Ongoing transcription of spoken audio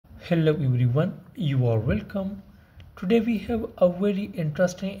Hello everyone, you are welcome. Today we have a very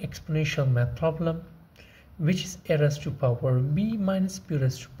interesting exponential math problem which is a raised to power b minus b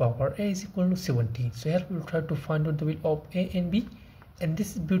raised to power a is equal to 17. So here we will try to find out the value of a and b, and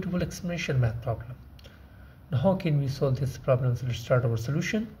this is beautiful exponential math problem. Now how can we solve this problem? So let's start our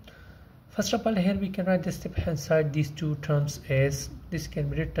solution. First of all, here we can write this left hand side these two terms as, this can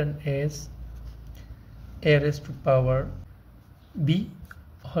be written as a raised to power b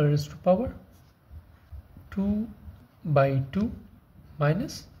whole raised to power 2 by 2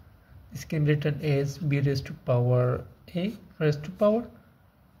 minus, this can be written as b raised to power a raised to power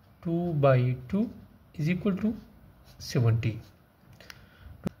 2 by 2 is equal to 70.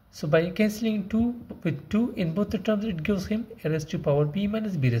 So by cancelling 2 with 2 in both the terms, it gives him a raised to power b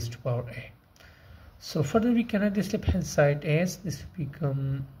minus b raised to power a. So further we can write this left hand side as, this will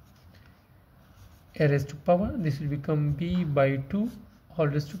become a raised to power, this will become b by 2 whole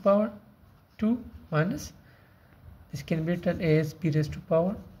raised to power 2 minus, this can be written as b raised to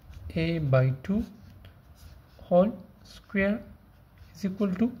power a by 2 whole square is equal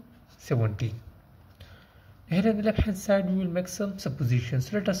to 70. Here on the left hand side we will make some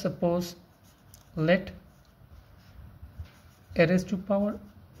suppositions. Let us suppose, let a raised to power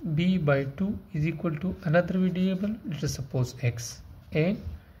b by 2 is equal to another variable, let us suppose x, and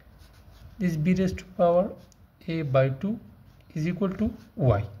this b raised to power a by 2 is equal to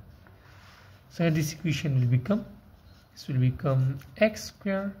y. So here this equation will become, this will become x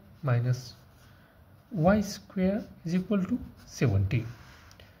square minus y square is equal to 70.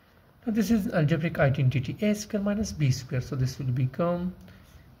 Now this is algebraic identity, a square minus b square. So this will become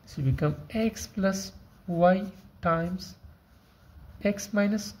x plus y times x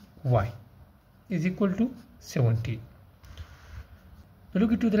minus y is equal to 70.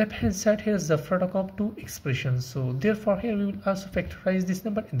 Look to the left hand side, here is the product of two expressions. So therefore here we will also factorize this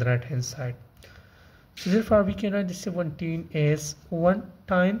number in the right hand side. So therefore we can write this 17 as 1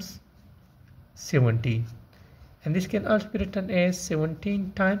 times 17, and this can also be written as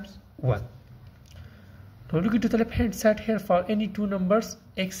 17 times 1. Now look to the left hand side, here for any two numbers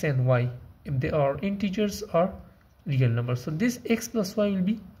x and y, if they are integers or real numbers, so this x plus y will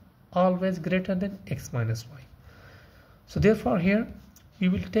be always greater than x minus y. So therefore here we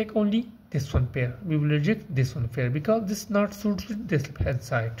will take only this one pair, we will reject this one pair because this not suits with this left hand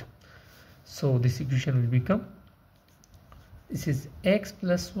side. So this equation will become, this is x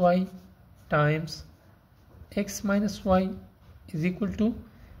plus y times x minus y is equal to,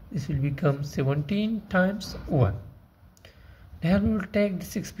 this will become 17 times 1. Now we will take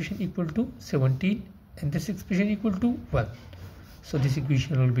this expression equal to 17 and this expression equal to 1. So this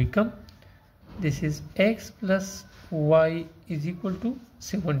equation will become, this is x plus y is equal to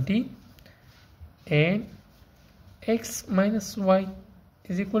 17 and x minus y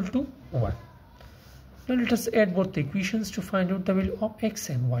is equal to 1. Now let us add both the equations to find out the value of x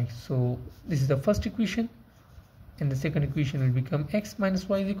and y. So this is the first equation, and the second equation will become x minus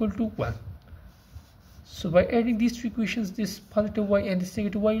y is equal to 1. So by adding these two equations, this positive y and this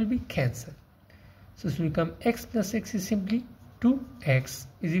negative y will be cancelled. So this will become x plus x is simply 2x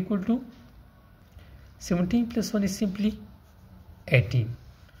is equal to 17 plus 1 is simply 18.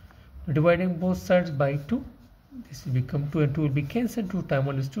 Now dividing both sides by 2, this will become 2 and 2 will be cancelled, 2 times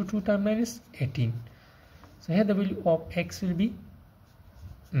 1 is 2, 2 times 9 is 18. So here the value of x will be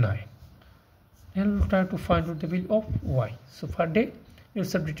 9. Then we will try to find out the value of y. So for that we will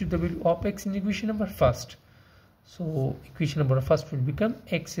substitute the value of x in equation number first. So equation number first will become,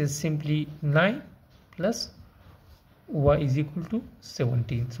 x is simply 9 plus y is equal to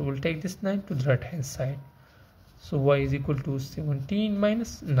 17. So we'll take this 9 to the right hand side. So y is equal to 17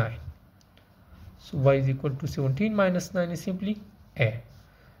 minus 9. So y is equal to 17 minus 9 is simply a.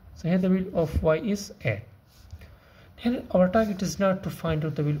 So here the value of y is a. Here our target is not to find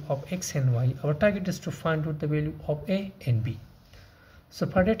out the value of x and y. Our target is to find out the value of a and b. So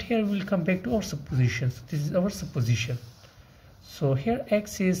for that here we will come back to our supposition. So this is our supposition. So here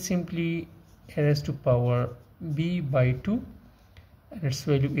x is simply a raised to power b by 2 and its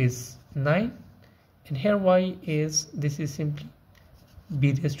value is 9, and here y is, this is simply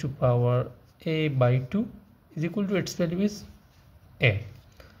b raised to power a by 2 is equal to, its value is a.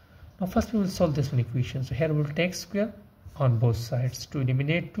 Now first we will solve this one equation. So here we will take square on both sides to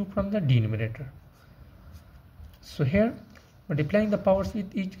eliminate 2 from the denominator. So here multiplying the powers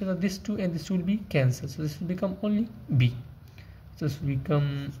with each other, this 2 and this 2 will be cancelled, so this will become only b. So this will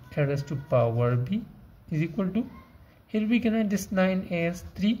become a raised to power b is equal to, here we can write this 9 as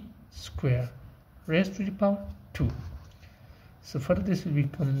 3 square raised to the power 2. So further this will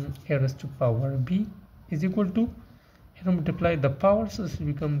become a raised to power b is equal to, Here multiply the power, so this will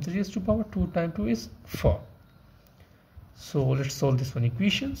become 3 raised to power 2 times 2 is 4. So let's solve this one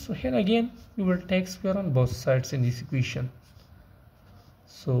equation. So here again we will take square on both sides in this equation.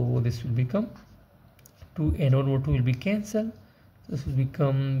 So this will become 2 and 1 over 2 will be cancelled. This will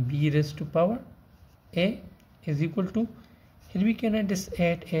become b raised to power a is equal to, here we can write this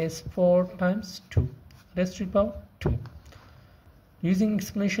as 4 times 2 raised to power 2. Using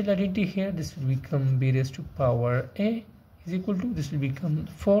exponential identity here, this will become b raised to power a is equal to, this will become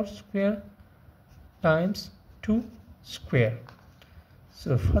 4 square times 2 square.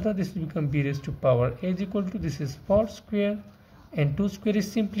 So further this will become b raised to power a is equal to, this is 4 square and 2 square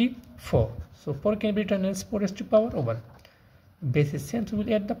is simply 4. So 4 can be written as 4 raised to power 1. Base is same, so we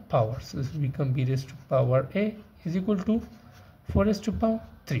will add the power. So this will become b raised to power a is equal to 4 raised to power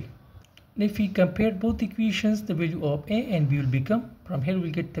 3. And if we compare both equations, the value of a and b will become, from here we will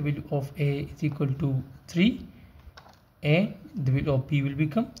get the value of a is equal to 3 and the value of b will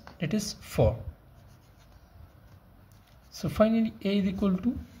become, that is 4. So finally a is equal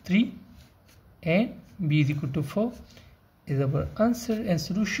to 3 and b is equal to 4 is our answer and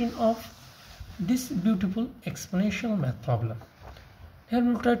solution of this beautiful exponential math problem. Here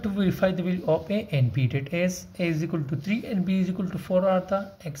we will try to verify the value of a and b, that as a is equal to 3 and b is equal to 4 are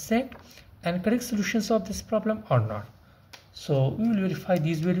the exact and correct solutions of this problem or not. So we will verify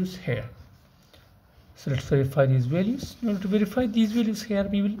these values here. So let's verify these values. In order to verify these values here,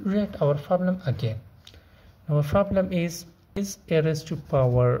 we will rewrite our problem again. Our problem is a raised to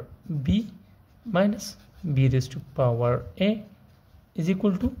power b minus b raised to power a is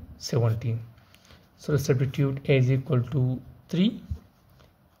equal to 17. So let's substitute a is equal to 3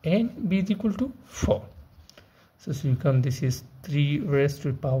 and b is equal to 4. So this will become, this is 3 raised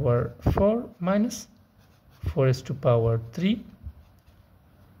to power 4 minus 4 raised to power 3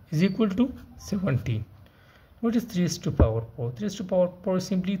 is equal to 17. What is 3 raised to power 4? 3 raised to power 4 is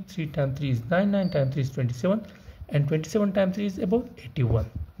simply 3 times 3 is 9, 9 times 3 is 27 and 27 times 3 is about 81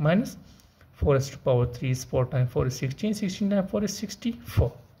 minus 4 raised to power 3 is 4 times 4 is 16, 16 times 4 is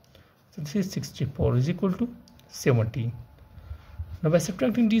 64. So this is 64 is equal to 17. Now by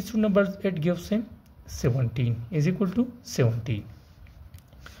subtracting these two numbers, it gives him 17 is equal to 17.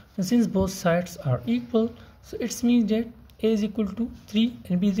 Now since both sides are equal, so it means that a is equal to 3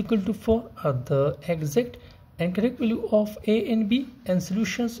 and b is equal to 4 are the exact and correct value of a and b and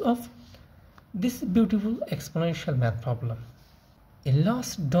solutions of this beautiful exponential math problem. And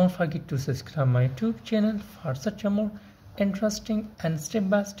last, don't forget to subscribe my YouTube channel for such a more interesting and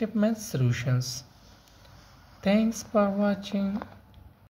step-by-step math solutions. Thanks for watching.